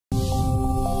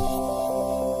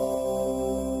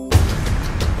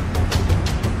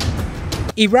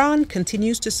Iran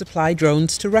continues to supply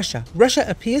drones to Russia. Russia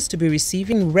appears to be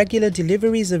receiving regular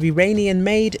deliveries of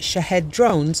Iranian-made Shahed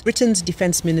drones, Britain's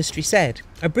defense ministry said.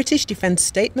 A British defense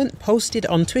statement posted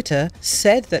on Twitter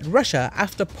said that Russia,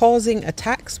 after pausing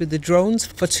attacks with the drones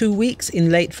for 2 weeks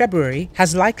in late February,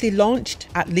 has likely launched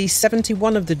at least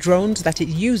 71 of the drones that it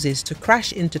uses to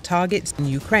crash into targets in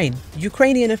Ukraine.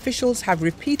 Ukrainian officials have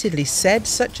repeatedly said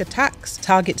such attacks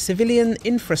target civilian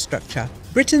infrastructure.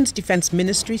 Britain's defense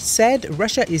ministry said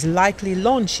Russia is likely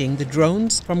launching the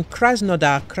drones from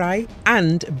Krasnodar Krai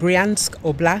and Bryansk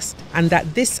Oblast, and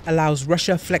that this allows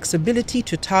Russia flexibility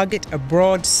to target a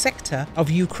broad sector of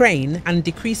Ukraine and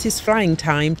decreases flying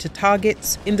time to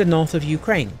targets in the north of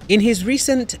Ukraine. In his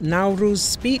recent Nowruz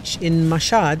speech in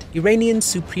Mashhad, Iranian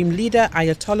Supreme Leader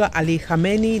Ayatollah Ali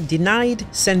Khamenei denied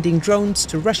sending drones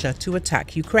to Russia to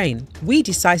attack Ukraine. "We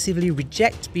decisively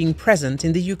reject being present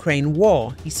in the Ukraine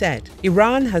war," he said.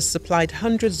 Iran has supplied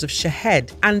hundreds of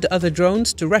Shahed and other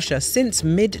drones to Russia since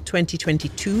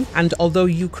mid-2022, and although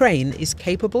Ukraine is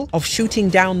capable of shooting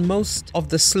down most of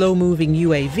the slow-moving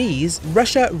UAVs,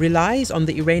 Russia relies on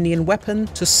the Iranian weapon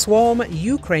to swarm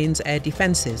Ukraine's air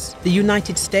defenses. The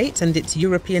United States and its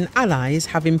European allies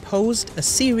have imposed a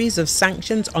series of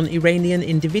sanctions on Iranian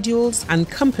individuals and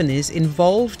companies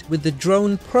involved with the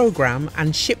drone program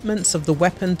and shipments of the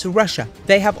weapon to Russia.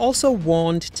 They have also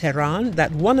warned Tehran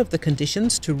that one of the conditions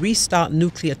to restart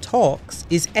nuclear talks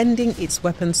is ending its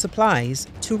weapons supplies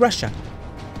to Russia.